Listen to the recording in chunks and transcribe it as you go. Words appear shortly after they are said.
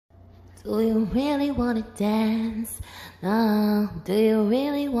Do you really wanna dance? Do you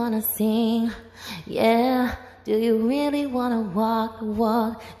really wanna sing? Yeah. Do you really wanna walk the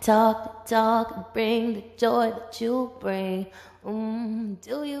walk, talk the talk, and bring the joy that you bring?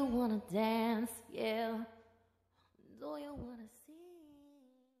 Do you wanna dance? Yeah. Do you wanna sing?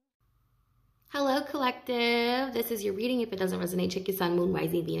 Hello, collective. This is your reading. If it doesn't resonate, check your sun, moon,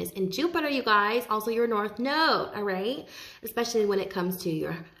 rising, Venus, and Jupiter, you guys. Also your north node, all right? Especially when it comes to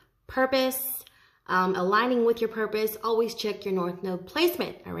your purpose, aligning with your purpose. Always check your north node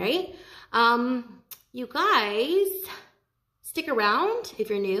placement, all right? You guys, stick around if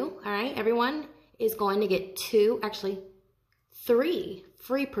you're new, all right? Everyone is going to get 3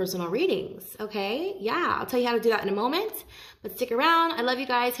 free personal readings, okay? Yeah, I'll tell you how to do that in a moment, but stick around. I love you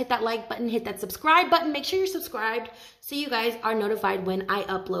guys. Hit that like button, hit that subscribe button. Make sure you're subscribed so you guys are notified when I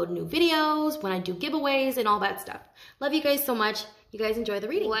upload new videos, when I do giveaways and all that stuff. Love you guys so much. You guys enjoy the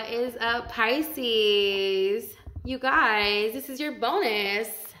reading. What is up, Pisces? You guys, this is your bonus.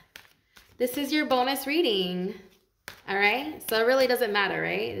 This is your bonus reading, all right? So it really doesn't matter,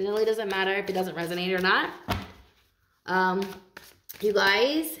 right? It really doesn't matter if it doesn't resonate or not. You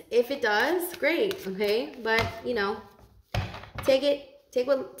guys, if it does, great, okay? But, you know, take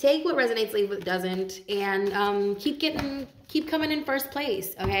what resonates, leave what doesn't, and keep coming in first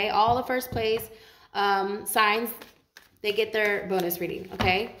place, okay? All the first place signs, they get their bonus reading,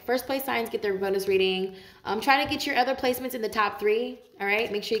 okay? First place signs get their bonus reading. Try to get your other placements in the top 3, all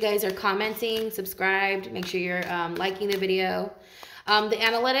right? Make sure you guys are commenting, subscribed. Make sure you're liking the video. The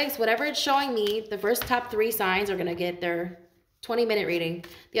analytics, whatever it's showing me, the first top 3 signs are going to get their 20-minute reading.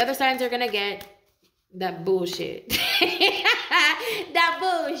 The other signs are going to get that bullshit. That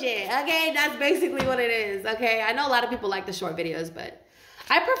bullshit, okay? That's basically what it is, okay? I know a lot of people like the short videos, but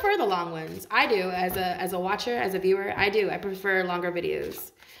I prefer the long ones. I do, as a watcher, as a viewer, I do. I prefer longer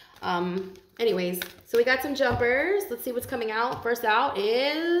videos. Anyways, so we got some jumpers. Let's see what's coming out. First out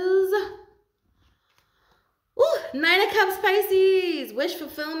is 9 of Cups, Pisces. Wish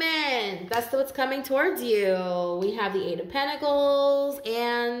fulfillment. That's what's coming towards you. We have the 8 of Pentacles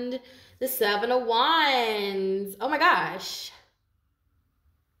and the 7 of Wands. Oh my gosh.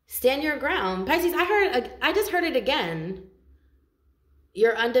 Stand your ground. Pisces, I just heard it again.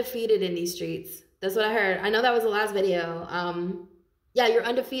 You're undefeated in these streets. That's what I heard. I know that was the last video. Yeah, you're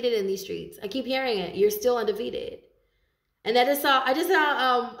undefeated in these streets. I keep hearing it. You're still undefeated. And I just saw,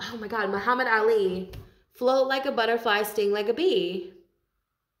 oh my God, Muhammad Ali. Float like a butterfly, sting like a bee.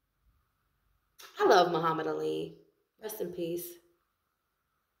 I love Muhammad Ali. Rest in peace.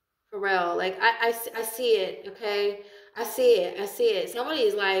 For real. Like, I see it, okay? I see it.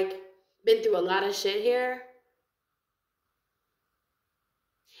 Somebody's, like, been through a lot of shit here.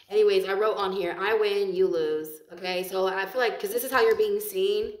 Anyways, I wrote on here, I win, you lose, okay? So I feel like, because this is how you're being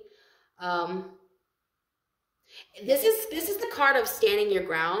seen. This is the card of standing your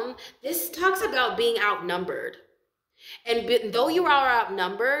ground. This talks about being outnumbered. And though you are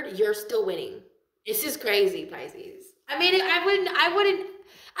outnumbered, you're still winning. This is crazy, Pisces. I mean, I wouldn't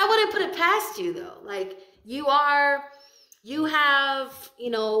put it past you, though. Like, you have, you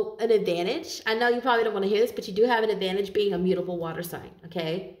know, an advantage. I know you probably don't want to hear this, but you do have an advantage being a mutable water sign,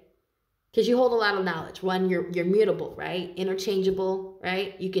 okay? Because you hold a lot of knowledge. One, you're mutable, right? Interchangeable,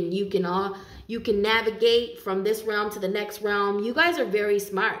 right? You can navigate from this realm to the next realm. You guys are very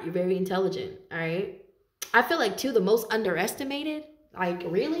smart. You're very intelligent, all right? I feel like, too, the most underestimated. Like,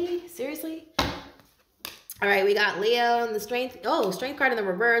 really? Seriously? All right, we got Leo and the strength. Oh, strength card in the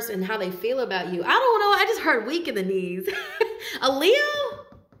reverse and how they feel about you. I don't know. I just heard weak in the knees. A Leo?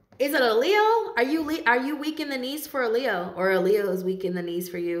 Is it a Leo? Are you weak in the knees for a Leo? Or a Leo is weak in the knees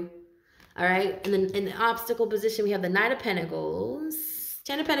for you? All right, and then in the obstacle position, we have the Knight of Pentacles,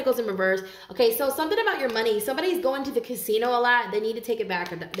 10 of Pentacles in reverse. Okay, so something about your money. Somebody's going to the casino a lot. They need to take it back.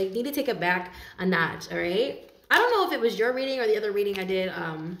 They need to take it back a notch, all right? I don't know if it was your reading or the other reading I did,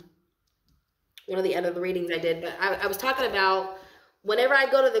 one of the other readings I did, but I was talking about whenever I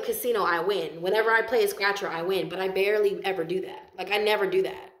go to the casino, I win. Whenever I play a scratcher, I win, but I barely ever do that. Like, I never do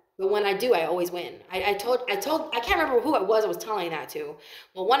that. But when I do, I always win. I can't remember who it was I was telling that to.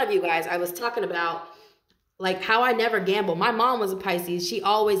 Well, one of you guys, I was talking about, like, how I never gamble. My mom was a Pisces. She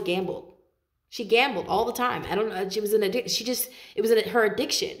always gambled. She gambled all the time. I don't know. She was an addiction. It was her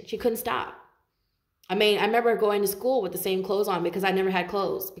addiction. She couldn't stop. I mean, I remember going to school with the same clothes on because I never had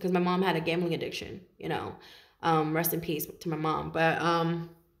clothes because my mom had a gambling addiction, you know. Rest in peace to my mom. But,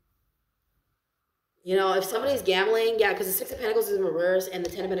 you know, if somebody's gambling, yeah, because the 6 of Pentacles is in reverse and the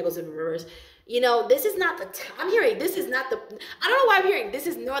 10 of Pentacles is in reverse. You know, this is not the time. I'm hearing this is not the, I don't know why I'm hearing this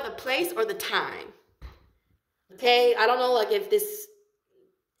is nor the place or the time. Okay? I don't know, like, if this,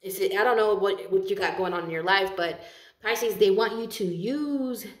 I don't know what you got going on in your life, but Pisces, they want you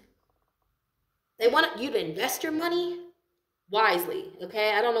to they want you to invest your money wisely,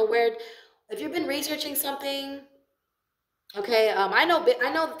 okay? I don't know if you've been researching something, okay, I know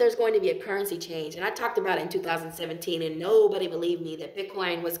that there's going to be a currency change, and I talked about it in 2017, and nobody believed me that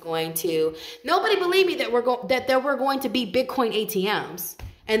Bitcoin was going to. Nobody believed me that there were going to be Bitcoin ATMs,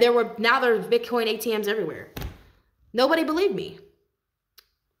 and now there's Bitcoin ATMs everywhere. Nobody believed me.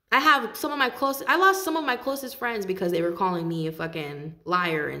 I lost some of my closest friends because they were calling me a fucking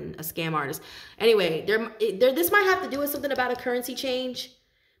liar and a scam artist. Anyway, this might have to do with something about a currency change.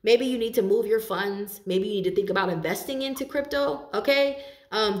 Maybe you need to move your funds. Maybe you need to think about investing into crypto. Okay.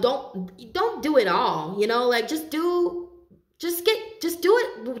 Don't do it all, you know, like just do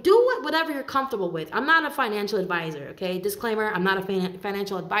it, whatever you're comfortable with. I'm not a financial advisor. Okay. Disclaimer. I'm not a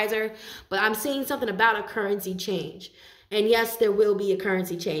financial advisor, but I'm saying something about a currency change. And yes, there will be a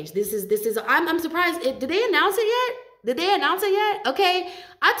currency change. I'm surprised. Did they announce it yet? Okay.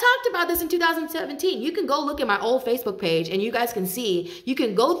 I talked about this in 2017. You can go look at my old Facebook page and you guys can see, you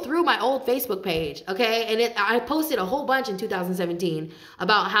can go through my old Facebook page. Okay. And I posted a whole bunch in 2017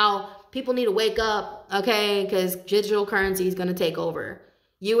 about how people need to wake up. Okay. Because digital currency is going to take over.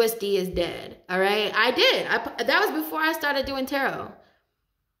 USD is dead. All right. I did. That was before I started doing tarot.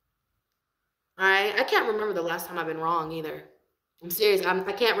 All right. I can't remember the last time I've been wrong either. I'm serious.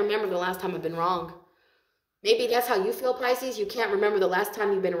 I can't remember the last time I've been wrong. Maybe that's how you feel, Pisces. You can't remember the last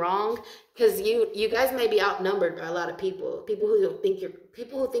time you've been wrong because you guys may be outnumbered by a lot of people. People who think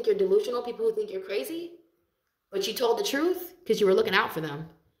you're delusional, people who think you're crazy, but you told the truth because you were looking out for them.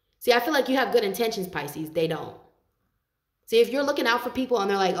 See, I feel like you have good intentions, Pisces. They don't. See, if you're looking out for people and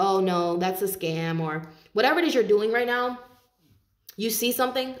they're like, oh no, that's a scam or whatever it is you're doing right now, you see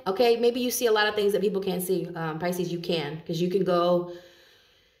something, okay? Maybe you see a lot of things that people can't see. Pisces, you can, because you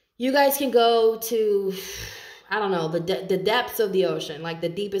guys can go to, I don't know, the depths of the ocean, like the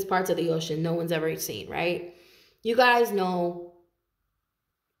deepest parts of the ocean no one's ever seen, right? You guys know,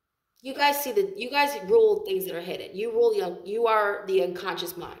 you guys rule things that are hidden. You are the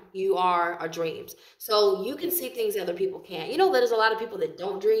unconscious mind. You are our dreams. So you can see things other people can't. You know, there's a lot of people that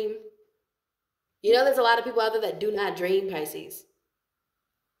don't dream. You know, there's a lot of people out there that do not dream, Pisces.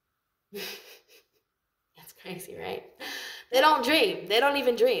 That's crazy, right? They don't dream. They don't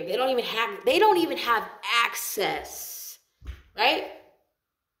even dream. They don't even have access. Right?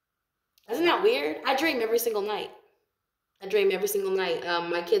 Isn't that weird? I dream every single night.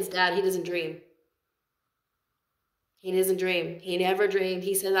 My kid's dad, he doesn't dream. He doesn't dream. He never dreamed.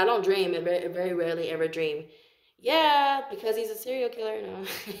 He says, I don't dream. I very rarely ever dream. Yeah, because he's a serial killer. No.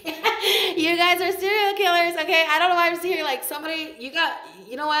 You guys are serial killers, okay? I don't know why I'm here. Like somebody, you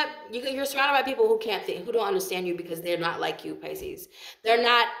know what? You're surrounded by people who can't think, who don't understand you because they're not like you, Pisces. They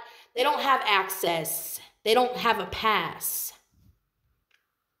don't have access. They don't have a pass.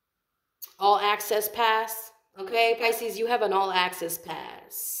 All access pass, okay? Pisces, you have an all access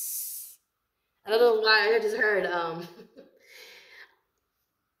pass. I don't know why I just heard,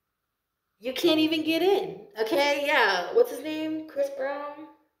 you can't even get in. Okay, yeah. What's his name? Chris Brown?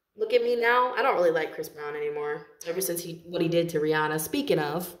 Look at me now. I don't really like Chris Brown anymore. Ever since what he did to Rihanna. Speaking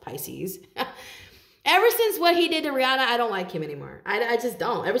of Pisces. Ever since what he did to Rihanna, I don't like him anymore. I just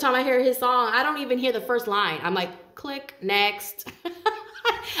don't. Every time I hear his song, I don't even hear the first line. I'm like, click, next.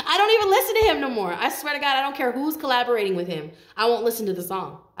 I don't even listen to him no more. I swear to God, I don't care who's collaborating with him. I won't listen to the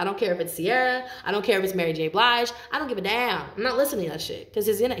song. I don't care if it's Sierra. I don't care if it's Mary J. Blige. I don't give a damn. I'm not listening to that shit because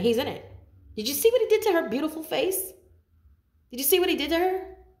he's in it. Did you see what he did to her beautiful face? Did you see what he did to her?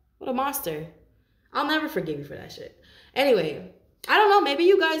 What a monster. I'll never forgive you for that shit. Anyway, I don't know. Maybe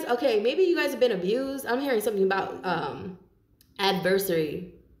you guys have been abused. I'm hearing something about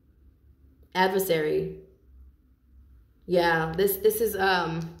adversary. Yeah, this is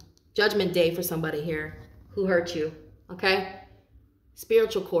judgment day for somebody here who hurt you. Okay?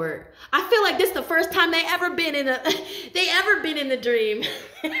 Spiritual court. I feel like this is the first time they ever been in the dream.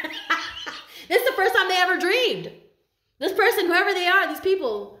 This is the first time they ever dreamed. This person, whoever they are, these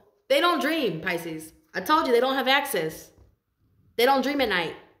people, they don't dream, Pisces. I told you they don't have access. They don't dream at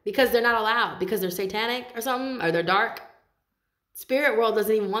night because they're not allowed, because they're satanic or something, or they're dark. Spirit world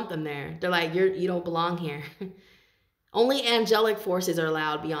doesn't even want them there. They're like, you don't belong here. Only angelic forces are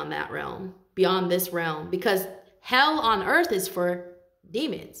allowed beyond that realm, beyond this realm, because hell on earth is for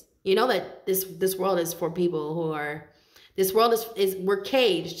demons. You know that this world is for people who are, this world is we're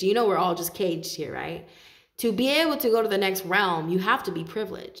caged. You know we're all just caged here, right? To be able to go to the next realm, you have to be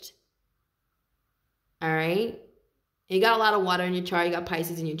privileged. All right? And you got a lot of water in your chart. You got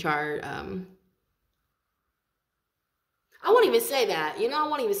Pisces in your chart. I won't even say that. You know, I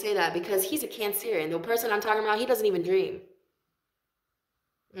won't even say that because he's a Cancerian. The person I'm talking about, he doesn't even dream.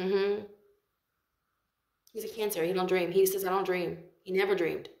 Mm-hmm. He's a Cancer. He don't dream. He says, I don't dream. He never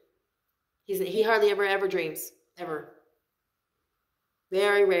dreamed. He hardly ever dreams. Ever.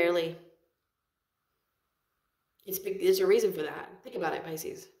 Very rarely. There's a reason for that. Think about it,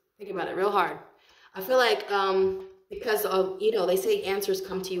 Pisces. Think about it real hard. I feel like because of, you know, they say answers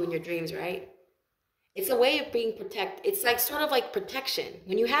come to you in your dreams, right? It's a way of being protected. It's like sort of like protection.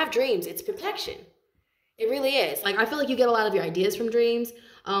 When you have dreams, it's protection. It really is. Like, I feel like you get a lot of your ideas from dreams,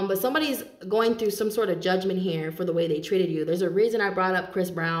 but somebody's going through some sort of judgment here for the way they treated you. There's a reason I brought up Chris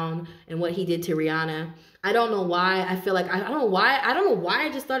Brown and what he did to Rihanna. I don't know why. I feel like, I don't know why I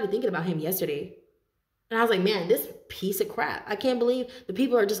just started thinking about him yesterday. And I was like, man, this piece of crap. I can't believe the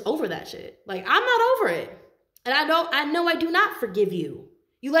people are just over that shit. Like, I'm not over it. And I know I do not forgive you.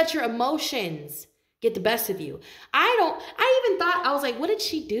 You let your emotions get the best of you. I even thought, I was like, what did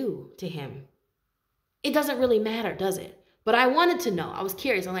she do to him? It doesn't really matter, does it? But I wanted to know. I was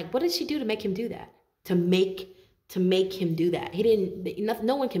curious. I'm like, what did she do to make him do that? To make him do that. He didn't,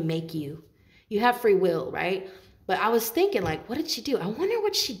 no one can make you. You have free will, right? But I was thinking, like, what did she do? I wonder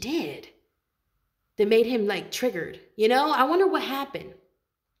what she did that made him, like, triggered. You know, I wonder what happened.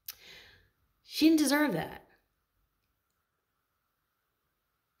 She didn't deserve that.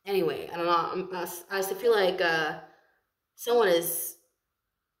 Anyway, I don't know. I feel like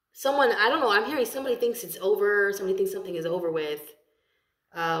someone, I don't know, I'm hearing somebody thinks it's over. Somebody thinks something is over with.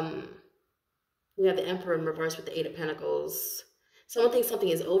 We have the Emperor in reverse with the Eight of Pentacles. Someone thinks something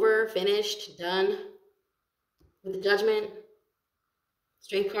is over, finished, done. With the Judgment.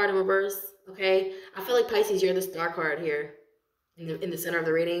 Strength card in reverse. Okay. I feel like Pisces, you're the Star card here. In the center of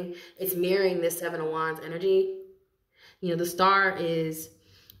the reading. It's mirroring this Seven of Wands energy. You know, the Star is...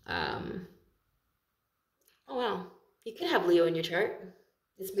 oh, wow. You could have Leo in your chart.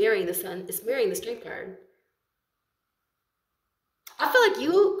 It's mirroring the Sun. It's mirroring the Strength card. I feel like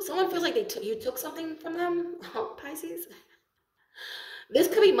someone feels like you took something from them, Pisces. This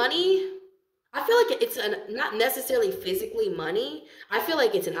could be money. I feel like it's not necessarily physically money. I feel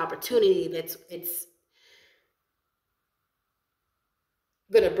like it's an opportunity it's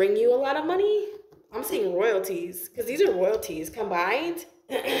going to bring you a lot of money. I'm seeing royalties because these are royalties combined.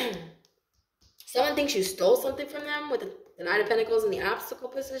 Someone thinks you stole something from them with the Knight of Pentacles in the obstacle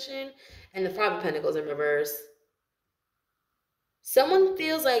position and the Five of Pentacles in reverse. Someone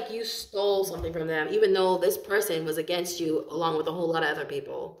feels like you stole something from them, even though this person was against you along with a whole lot of other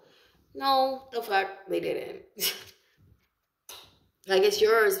people. No, the fuck, they didn't. Like, it's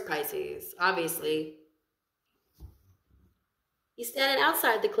yours, Pisces, obviously. You're standing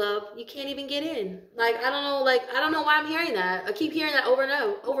outside the club. You can't even get in. Like, I don't know why I'm hearing that. I keep hearing that over and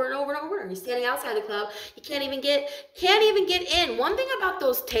over. You're standing outside the club. You can't even get in. One thing about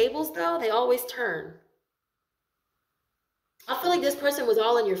those tables, though, they always turn. I feel like this person was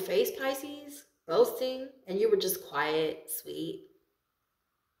all in your face, Pisces, boasting, and you were just quiet, sweet.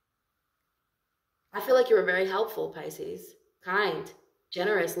 I feel like you were very helpful, Pisces. Kind,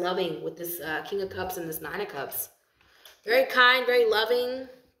 generous, loving with this King of Cups and this Nine of Cups. Very kind, very loving.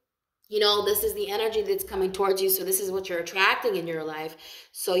 You know, this is the energy that's coming towards you, so this is what you're attracting in your life.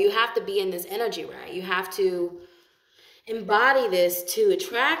 So you have to be in this energy, right? You have to embody this to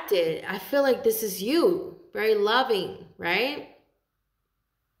attract it. I feel like this is you. Very loving, right?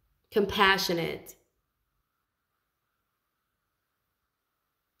 Compassionate.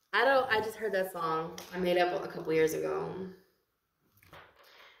 I just heard that song. I made up a couple years ago.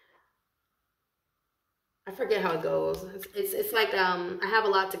 I forget how it goes. It's like I have a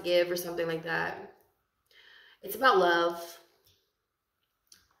lot to give or something like that. It's about love.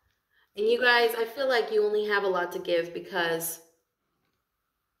 And you guys, I feel like you only have a lot to give because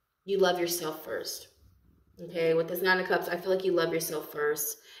you love yourself first. Okay, with this Nine of Cups, I feel like you love yourself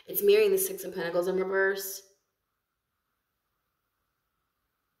first. It's mirroring the Six of Pentacles in reverse.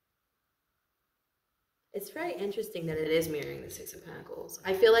 It's very interesting that it is mirroring the Six of Pentacles.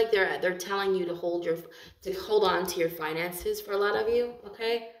 I feel like they're telling you to hold on to your finances for a lot of you,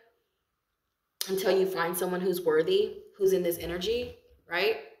 okay? Until you find someone who's worthy, who's in this energy,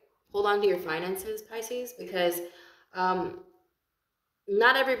 right? Hold on to your finances, Pisces, because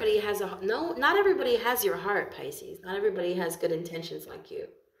not everybody has your heart, Pisces. Not everybody has good intentions like you.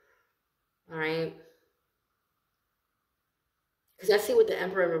 All right? Because I see with the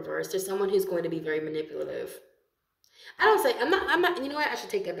Emperor in reverse, there's someone who's going to be very manipulative. I'm not, you know what? I should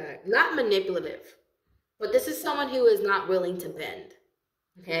take that back. Not manipulative. But this is someone who is not willing to bend.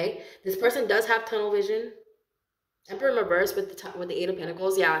 Okay? This person does have tunnel vision. Emperor in reverse with the Eight of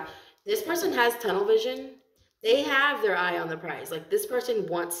Pentacles. Yeah. This person has tunnel vision. They have their eye on the prize. Like this person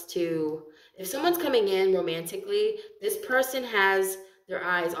wants to, if someone's coming in romantically, this person has their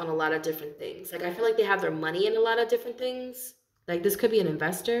eyes on a lot of different things. Like I feel like they have their money in a lot of different things. Like this could be an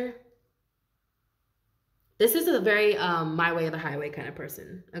investor. This is a very my way or the highway kind of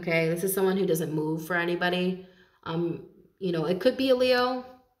person. Okay. This is someone who doesn't move for anybody. You know, it could be a Leo,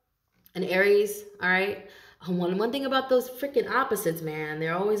 an Aries. All right. One thing about those freaking opposites, man,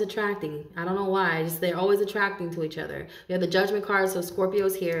 they're always attracting. I don't know why. Just they're always attracting to each other. We have the Judgment card, so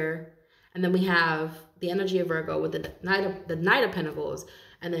Scorpio's here, and then we have the energy of Virgo with the Knight of Pentacles,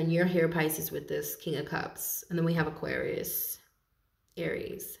 and then you're here, Pisces, with this King of Cups, and then we have Aquarius,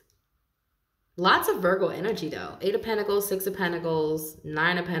 Aries. Lots of Virgo energy though. 8 of Pentacles, 6 of Pentacles,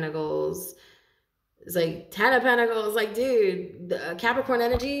 9 of Pentacles. It's like 10 of Pentacles. Like, dude, the Capricorn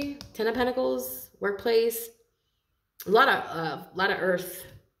energy, 10 of Pentacles. Workplace, a lot of earth,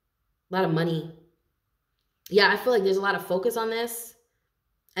 a lot of money. Yeah, I feel like there's a lot of focus on this,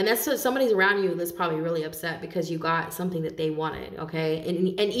 and that's somebody's around you that's probably really upset because you got something that they wanted. Okay,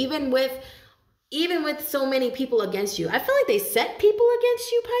 and even with so many people against you, I feel like they set people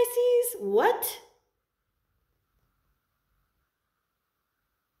against you, Pisces. What?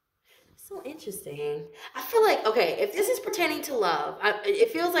 So interesting. I feel like, okay, if this is pertaining to love,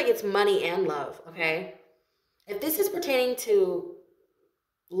 it feels like it's money and love, okay? If this is pertaining to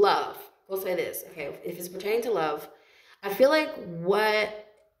love, we'll say this, okay? If it's pertaining to love, I feel like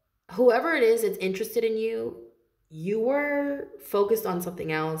whoever it is that's interested in you, you were focused on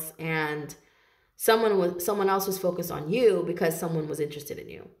something else, and someone else was focused on you because someone was interested in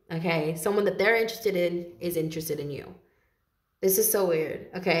you, okay? Someone that they're interested in is interested in you. This is so weird,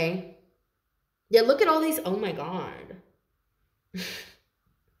 okay? Yeah, look at all these. Oh my God. Look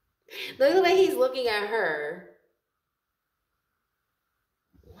at the way he's looking at her.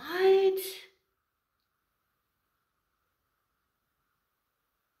 What?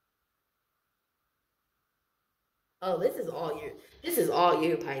 Oh, this is all you. This is all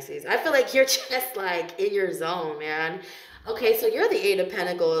you, Pisces. I feel like you're just like in your zone, man. Okay, so you're the 8 of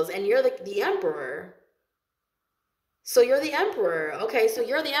Pentacles and you're the Emperor. So you're the Emperor. Okay, so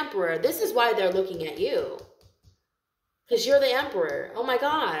you're the Emperor. This is why they're looking at you. Because you're the Emperor. Oh my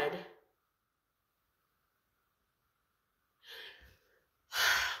God.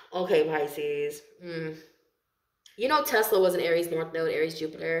 Okay, Pisces. You know Tesla was an Aries North Node, Aries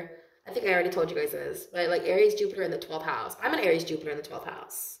Jupiter. I think I already told you guys this. But like Aries Jupiter in the 12th house. I'm an Aries Jupiter in the 12th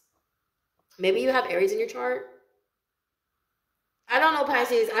house. Maybe you have Aries in your chart. I don't know,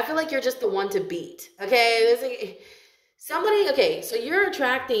 Pisces. I feel like you're just the one to beat. Okay? Somebody, okay, so you're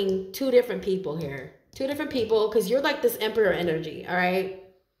attracting two different people here. Two different people, because you're like this Emperor energy, all right?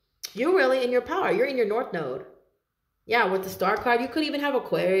 You're really in your power. You're in your North Node. Yeah, with the Star card, you could even have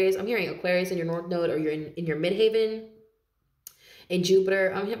Aquarius. I'm hearing Aquarius in your North Node, or you're in your Midhaven in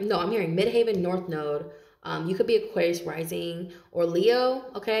Jupiter. I'm hearing Midhaven, North Node. You could be Aquarius rising or Leo,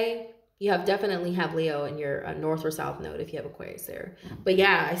 okay? You definitely have Leo in your North or South Node if you have Aquarius there. But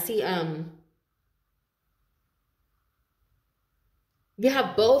yeah, I see... You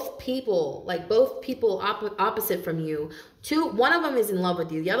have both people opposite from you. One of them is in love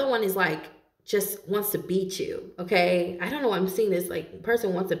with you. The other one is like, just wants to beat you. Okay. I don't know. I'm seeing this like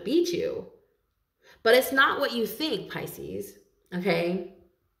person wants to beat you, but it's not what you think, Pisces. Okay.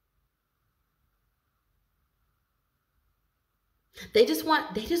 They just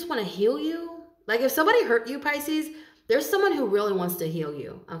want to heal you. Like if somebody hurt you, Pisces, there's someone who really wants to heal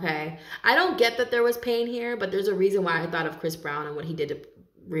you, okay? I don't get that there was pain here, but there's a reason why I thought of Chris Brown and what he did to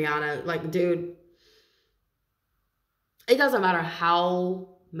Rihanna. Like, dude, it doesn't matter how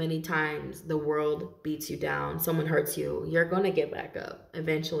many times the world beats you down, someone hurts you, you're going to get back up.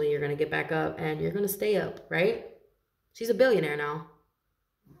 Eventually, you're going to get back up and you're going to stay up, right? She's a billionaire now.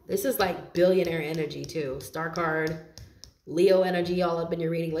 This is like billionaire energy too. Star card, Leo energy all up in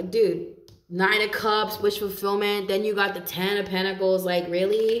your reading. Like, dude, 9 of Cups, wish fulfillment. Then you got the 10 of Pentacles. Like,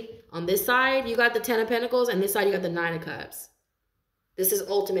 really? On this side, you got the 10 of Pentacles. And this side, you got the 9 of Cups. This is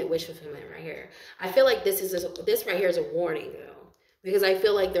ultimate wish fulfillment right here. I feel like this right here is a warning, though. Because I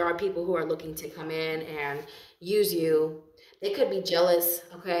feel like there are people who are looking to come in and use you. They could be jealous,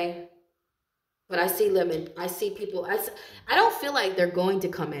 okay? But I see them and I see people. I don't feel like they're going to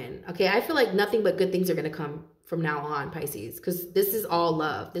come in, okay? I feel like nothing but good things are going to come from now on, Pisces, because this is all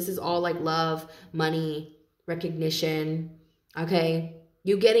love. This is all like love, money, recognition, okay?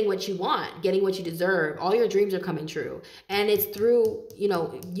 You getting what you want, getting what you deserve. All your dreams are coming true. And it's through,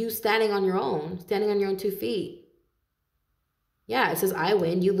 you standing on your own 2 feet. Yeah, it says, I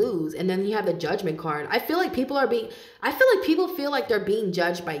win, you lose. And then you have the Judgment card. I feel like people feel like they're being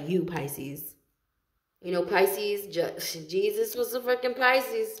judged by you, Pisces. You know, Pisces, Jesus was a freaking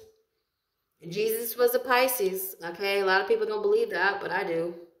Pisces. Jesus was a Pisces. Okay, a lot of people don't believe that, but I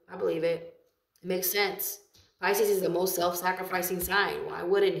do. I believe it. It makes sense. Pisces is the most self-sacrificing sign. Why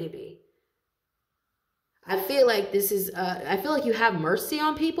wouldn't he be? I feel like this is, I feel like you have mercy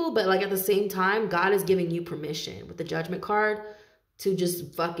on people, but like at the same time, God is giving you permission with the Judgment card to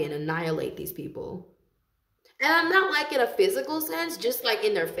just fucking annihilate these people. And I'm not like in a physical sense, just like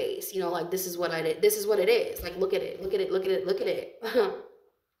in their face, you know, like this is what I did. This is what it is. Like, look at it, look at it, look at it, look at it.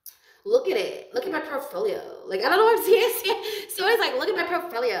 Look at it. Look at my portfolio. Like, I don't know what I'm saying. So it's like, look at my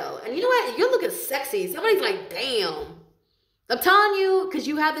portfolio. And you know what? You're looking sexy. Somebody's like, damn. I'm telling you, because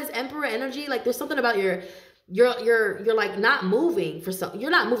you have this emperor energy. Like, there's something about you're like not moving for some.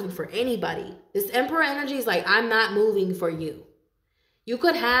 You're not moving for anybody. This emperor energy is like, I'm not moving for you. You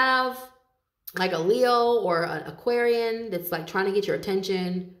could have like a Leo or an Aquarian that's like trying to get your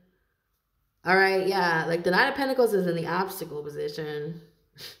attention. All right, yeah. Like the Knight of Pentacles is in the obstacle position.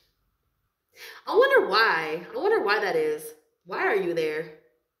 I wonder why. I wonder why that is. Why are you there?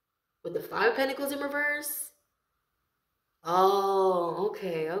 With the Five of Pentacles in reverse? Oh,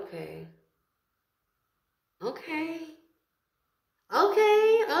 okay, okay. Okay.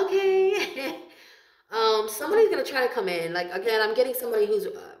 Okay, okay. Somebody's gonna try to come in. Like, again, I'm getting somebody who's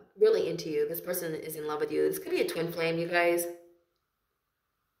really into you. This person is in love with you. This could be a twin flame, you guys.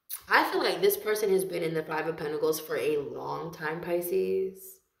 I feel like this person has been in the Five of Pentacles for a long time, Pisces.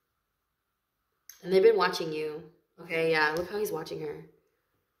 And they've been watching you. Okay, yeah, look how he's watching her.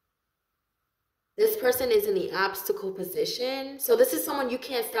 This person is in the obstacle position. So this is someone you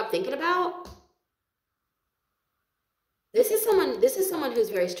can't stop thinking about. This is someone who's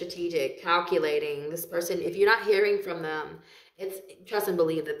very strategic, calculating. This person, if you're not hearing from them, it's trust and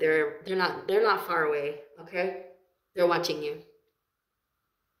believe that they're not far away, okay? They're watching you.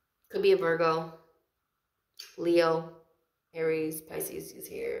 Could be a Virgo, Leo, Aries, Pisces is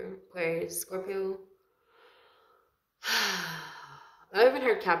here, Aquarius, Scorpio. I even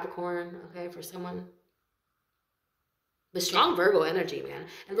heard Capricorn, okay, for someone. But strong Virgo energy, man.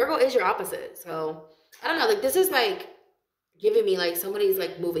 And Virgo is your opposite. So, I don't know, like this is like giving me like somebody's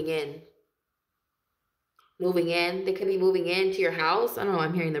like moving in. Moving in. They could be moving into your house. I don't know,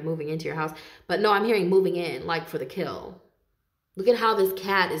 I'm hearing they're moving into your house. But no, I'm hearing moving in, like for the kill. Look at how this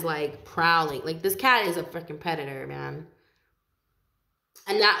cat is like prowling. Like this cat is a freaking predator, man.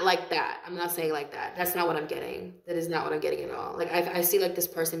 And not like that. I'm not saying like that. That's not what I'm getting. That is not what I'm getting at all. Like I see like this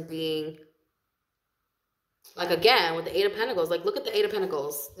person being, like again, with the Eight of Pentacles. Like look at the Eight of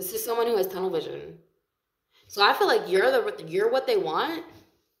Pentacles. This is someone who has tunnel vision. So I feel like you're what they want.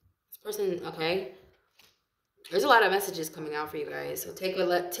 This person, okay. There's a lot of messages coming out for you guys. So take what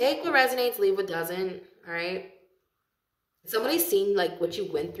resonates, leave what doesn't. All right. Somebody's seen like what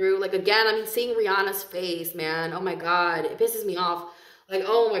you went through. Like again, I'm seeing Rihanna's face, man. Oh my God, it pisses me off. Like,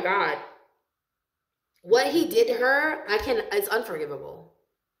 oh my God. What he did to her, it's unforgivable.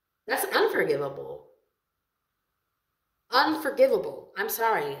 That's unforgivable. Unforgivable. I'm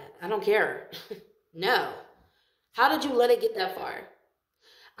sorry. I don't care. No. How did you let it get that far?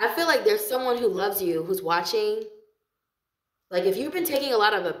 I feel like there's someone who loves you, who's watching. Like if you've been taking a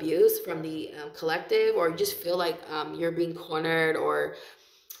lot of abuse from the collective, or you just feel like you're being cornered or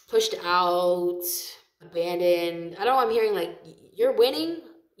pushed out, abandoned. I don't know, I'm hearing like you're winning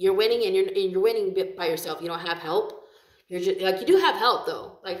and you're winning by yourself. You don't have help. You're just like, you do have help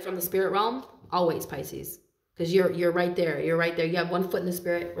though, like from the spirit realm, always, Pisces, because you're right there. You're right there. You have one foot in the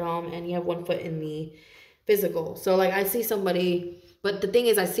spirit realm and you have one foot in the physical. So like I see somebody, but the thing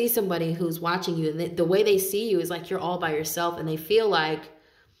is I see somebody who's watching you, and the way they see you is like you're all by yourself, and they feel like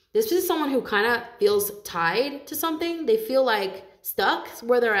this is someone who kind of feels tied to something. They feel like stuck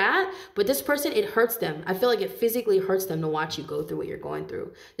where they're at, but this person, it hurts them. I feel like it physically hurts them to watch you go through what you're going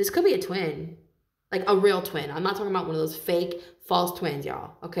through. This could be a twin, like a real twin. I'm not talking about one of those fake false twins,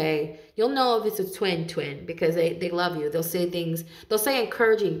 y'all. Okay, you'll know if it's a twin because they love you. They'll say things, they'll say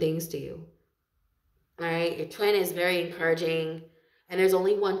encouraging things to you. All right, your twin is very encouraging, and there's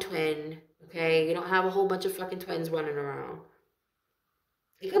only one twin. Okay, you don't have a whole bunch of fucking twins running around.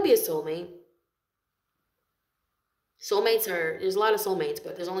 It could be a soulmate. There's a lot of soulmates,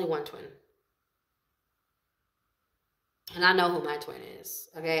 but there's only one twin. And I know who my twin is.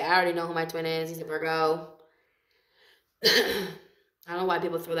 Okay, I already know who my twin is. He's a Virgo. I don't know why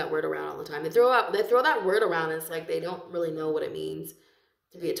people throw that word around all the time. They throw that word around, and it's like they don't really know what it means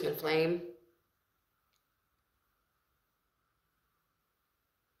to be a twin flame.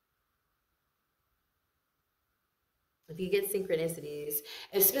 If you get synchronicities,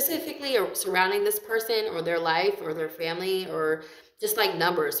 and specifically surrounding this person or their life or their family or just like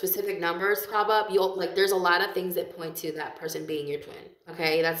numbers, specific numbers pop up, you'll like, there's a lot of things that point to that person being your twin.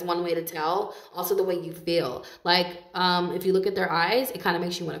 Okay, that's one way to tell. Also the way you feel, like if you look at their eyes, it kind of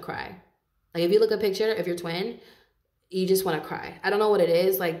makes you want to cry. Like if you look at a picture of your twin, you just want to cry. I don't know what it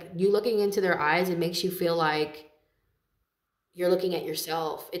is. Like you looking into their eyes, it makes you feel like you're looking at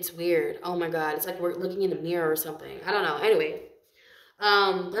yourself. It's weird. Oh my God, it's like we're looking in a mirror or something. I don't know. Anyway,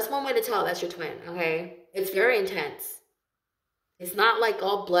 that's one way to tell that's your twin. Okay, it's very intense. It's not like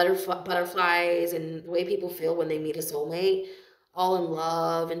all butterflies and the way people feel when they meet a soulmate, all in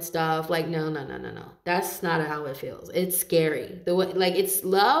love and stuff. Like, no. That's not how it feels. It's scary. The way, like, it's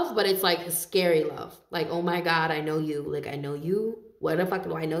love, but it's like a scary love. Like, oh my God, I know you. Like, I know you. Where the fuck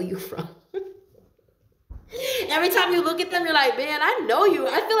do I know you from? Every time you look at them, you're like, man, I know you.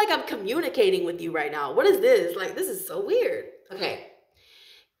 I feel like I'm communicating with you right now. What is this? Like, this is so weird. Okay.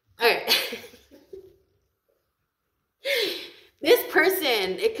 All right. This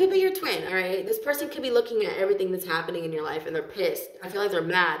person, it could be your twin, all right? This person could be looking at everything that's happening in your life and they're pissed. I feel like they're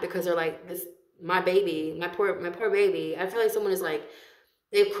mad because they're like, this, my baby, my poor baby. I feel like someone is like,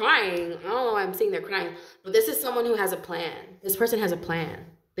 they're crying. I don't know why I'm seeing they're crying, but this is someone who has a plan. This person has a plan.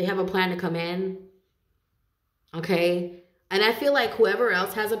 They have a plan to come in, okay? And I feel like whoever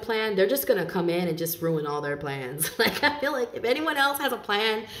else has a plan, they're just going to come in and just ruin all their plans. Like, I feel like if anyone else has a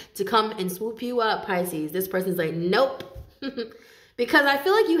plan to come and swoop you up, Pisces, this person's like, nope. Because I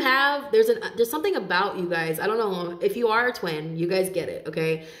feel like you have, there's something about you guys. I don't know if you are a twin, you guys get it,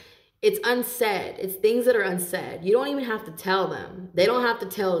 okay? It's unsaid. It's things that are unsaid. You don't even have to tell them. They don't have to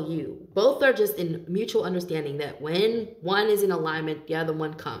tell you. Both are just in mutual understanding that when one is in alignment, the other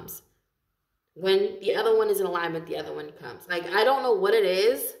one comes. When the other one is in alignment, the other one comes. Like, I don't know what it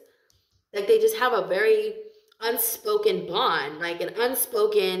is. Like, they just have a very unspoken bond, like an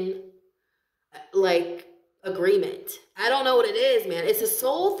unspoken, like, agreement. I don't know what it is, man. It's a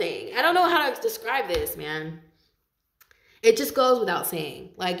soul thing. I don't know how to describe this, man. It just goes without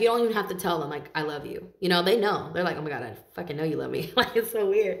saying. Like, you don't even have to tell them, like, I love you. You know, they know. They're like, oh my God, I fucking know you love me. Like, it's so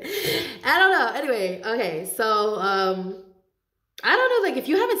weird. I don't know. Anyway, okay. So, I don't know, like, if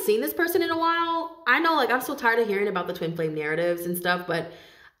you haven't seen this person in a while, I know, like, I'm so tired of hearing about the twin flame narratives and stuff, but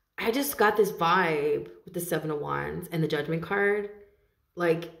I just got this vibe with the Seven of Wands and the Judgment card.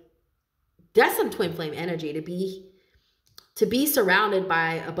 Like, that's some twin flame energy to be surrounded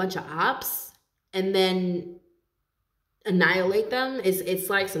by a bunch of ops and then annihilate them. It's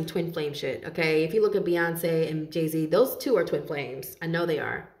like some twin flame shit, okay? If you look at Beyonce and Jay-Z, those two are twin flames. I know they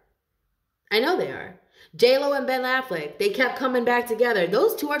are. J-Lo and Ben Affleck, they kept coming back together.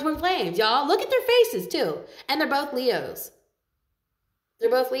 Those two are twin flames, y'all. Look at their faces, too. And they're both Leos.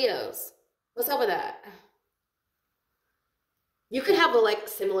 What's up with that? You could have like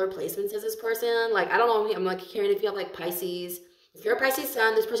similar placements as this person. Like, I don't know, I'm like hearing if you have like Pisces. If you're a Pisces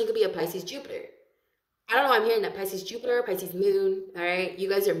sun, this person could be a Pisces Jupiter. I don't know, I'm hearing that Pisces Jupiter, Pisces Moon, all right? You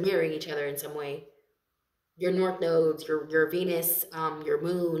guys are mirroring each other in some way. Your North nodes, your Venus, your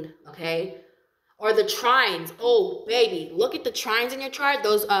Moon, okay? Or the trines. Oh, baby, look at the trines in your chart.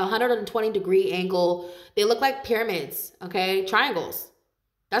 Those 120-degree angle, they look like pyramids, okay? Triangles.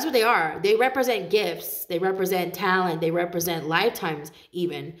 That's what they are. They represent gifts. They represent talent. They represent lifetimes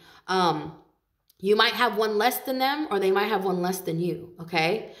even. You might have one less than them or they might have one less than you,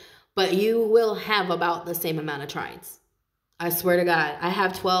 okay? But you will have about the same amount of trines. I swear to God. I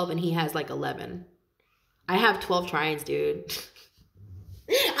have 12 and he has like 11. I have 12 trines, dude.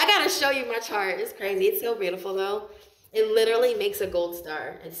 I gotta show you my chart. It's crazy. It's so beautiful though. It literally makes a gold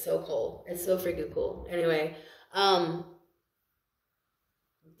star. It's so cool. It's so freaking cool. Anyway,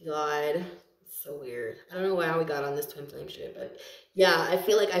 God, it's so weird. I don't know how we got on this twin flame shit, but yeah, I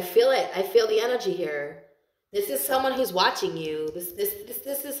feel it. I feel the energy here. This is someone who's watching you. This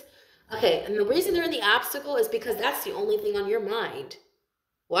is okay. And the reason they're in the obstacle is because that's the only thing on your mind.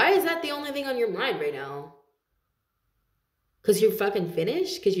 Why is that the only thing on your mind right now? Because you're fucking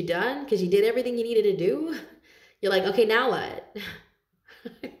finished? Because you're done? Because you did everything you needed to do? You're like, okay, now what?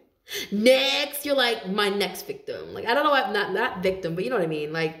 Next, you're like, my next victim. Like, I don't know, I'm not victim, but you know what I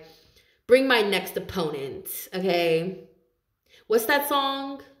mean? Like, bring my next opponent, okay? What's that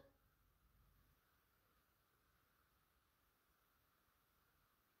song?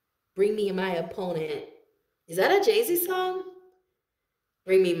 Bring me my opponent. Is that a Jay-Z song?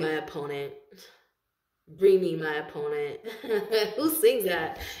 Bring me my opponent. Bring me my opponent. Who sings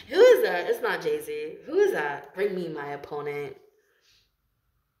that? Who is that? It's not Jay-Z. Who is that? Bring me my opponent.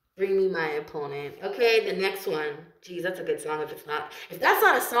 Bring me my opponent. Okay, the next one. Geez, that's a good song. If that's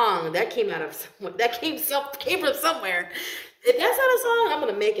not a song, that came out of somewhere. That came from somewhere. If that's not a song, I'm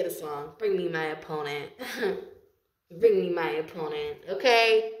gonna make it a song. Bring me my opponent. Bring me my opponent,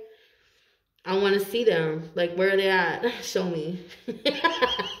 okay? I want to see them. Like, where are they at? Show me.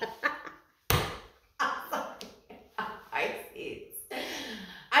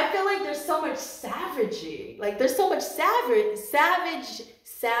 I feel like there's so much savagery. Like, there's so much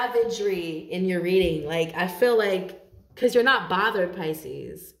savagery in your reading. Like, I feel like, because you're not bothered,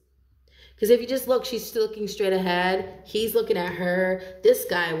 Pisces. Because if you just look, she's still looking straight ahead. He's looking at her. This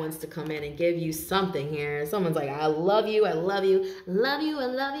guy wants to come in and give you something here. Someone's like, I love you. I love you. Love you. I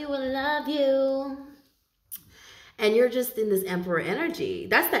love you. I love you. And you're just in this Emperor energy.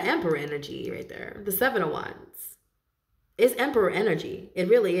 That's the Emperor energy right there. The Seven of Wands. It's Emperor energy. It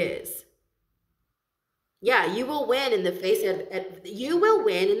really is. Yeah, you will win in the face of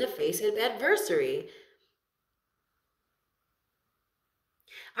adversity.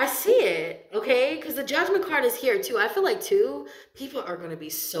 I see it, okay? Because the Judgment card is here too. I feel like too, people are going to be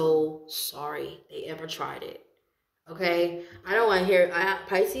so sorry they ever tried it, okay? I don't want to hear,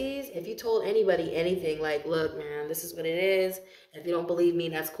 Pisces, if you told anybody anything like, look, man, this is what it is. If you don't believe me,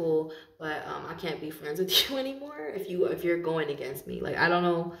 that's cool. But I can't be friends with you anymore if you're going against me. Like, I don't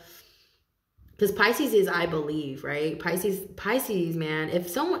know. Because Pisces is I believe, right? Pisces, man,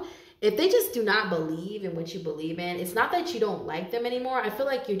 if they just do not believe in what you believe in, it's not that you don't like them anymore. I feel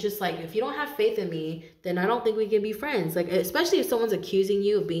like you're just like, if you don't have faith in me, then I don't think we can be friends. Like, especially if someone's accusing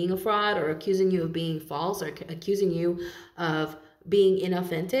you of being a fraud or accusing you of being false or accusing you of being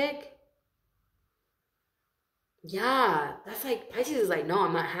inauthentic. Yeah, that's like, Pisces is like, no,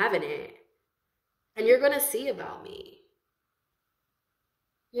 I'm not having it. And you're going to see about me.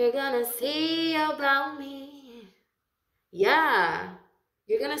 You're going to see about me. Yeah.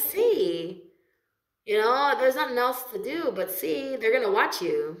 You're going to see, you know, there's nothing else to do but see. They're going to watch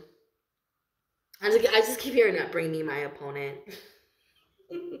you. I just keep hearing that, bring me my opponent.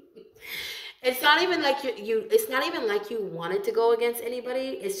 It's not even like it's not even like you wanted to go against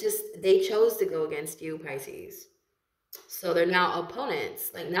anybody. It's just they chose to go against you, Pisces. So they're now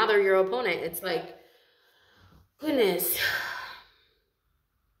opponents. Like, now they're your opponent. It's like, goodness.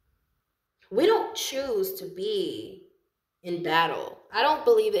 We don't choose to be in battle. I don't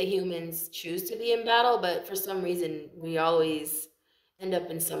believe that humans choose to be in battle, but for some reason we always end up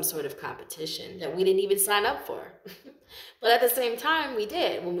in some sort of competition that we didn't even sign up for. But at the same time, we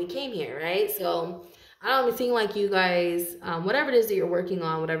did when we came here, right? So I don't think like you guys, whatever it is that you're working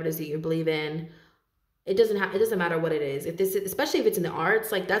on, whatever it is that you believe in, it doesn't matter what it is. If this, especially if it's in the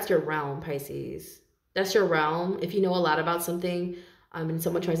arts, like, that's your realm, Pisces. That's your realm. If you know a lot about something, and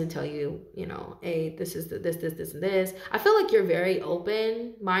someone tries to tell you, you know, hey, this is this, and this. I feel like you're very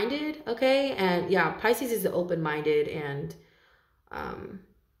open-minded, okay? And yeah, Pisces is open-minded and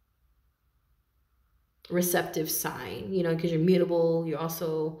receptive sign, you know, because you're mutable. You're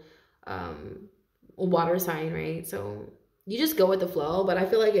also a water sign, right? So you just go with the flow. But I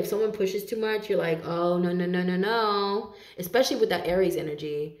feel like if someone pushes too much, you're like, oh, no, no, no, no, no. Especially with that Aries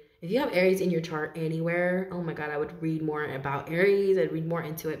energy. If you have Aries in your chart anywhere, oh my God, I would read more about Aries. I'd read more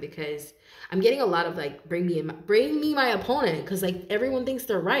into it because I'm getting a lot of like, bring me my opponent. Because like everyone thinks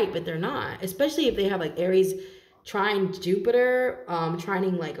they're right, but they're not. Especially if they have like Aries trine Jupiter,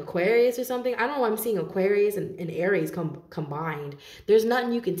 trining like Aquarius or something. I don't know why I'm seeing Aquarius and Aries combined. There's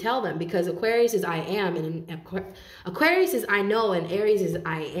nothing you can tell them because Aquarius is I am and Aquarius is I know and Aries is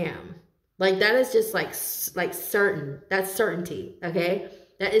I am. Like, that is just like certain. That's certainty, okay?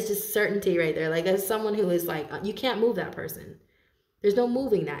 That is just certainty right there. Like, as someone who is like, you can't move that person. There's no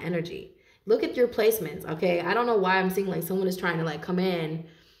moving that energy. Look at your placements, okay? I don't know why I'm seeing like someone is trying to like come in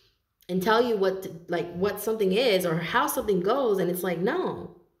and tell you what something is or how something goes. And it's like,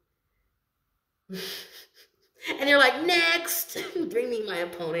 no. And you're like, next, bring me my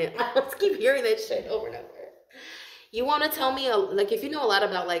opponent. I just keep hearing that shit over and over. You want to tell me, like, if you know a lot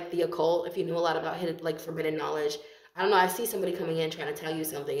about like the occult, if you know a lot about hidden, like forbidden knowledge, I don't know, I see somebody coming in trying to tell you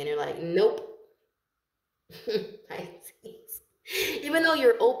something and you're like, nope. Pisces. Even though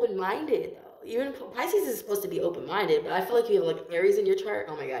you're open-minded, though. Even Pisces is supposed to be open-minded, but I feel like you have like Aries in your chart.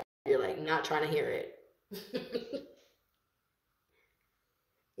 Oh my God, you're like not trying to hear it.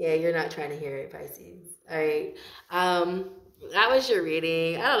 Yeah, you're not trying to hear it, Pisces. All right. That was your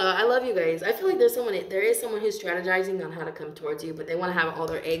reading. I don't know. I love you guys. I feel like there is someone who's strategizing on how to come towards you, but they want to have all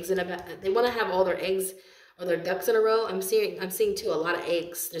their eggs in they want to have all their eggs or their ducks in a row. I'm seeing too a lot of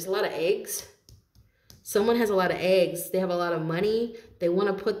eggs. There's a lot of eggs. Someone has a lot of eggs. They have a lot of money. They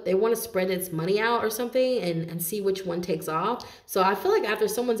want to spread its money out or something and see which one takes off. So I feel like after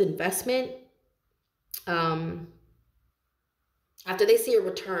someone's investment, after they see a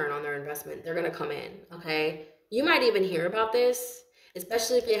return on their investment, they're going to come in, okay? You might even hear about this,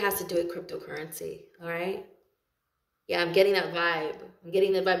 especially if it has to do with cryptocurrency, all right? Yeah, I'm getting that vibe. I'm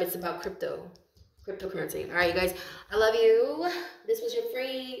getting the vibe. It's about cryptocurrency. All right, you guys, I love you. This was your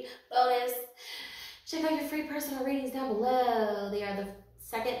free bonus. Check out your free personal readings down below. They are the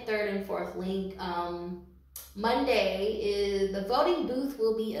 2nd, 3rd, and 4th link. Monday is the voting booth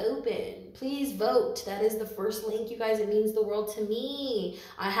will be open. Please vote. That is the first link, you guys. It means the world to me.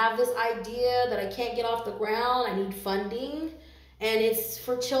 I have this idea that I can't get off the ground. I need funding. And it's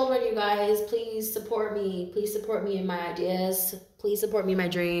for children, you guys. Please support me. Please support me in my ideas. Please support me in my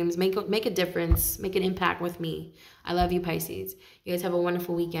dreams. Make a difference. Make an impact with me. I love you, Pisces. You guys have a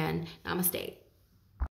wonderful weekend. Namaste.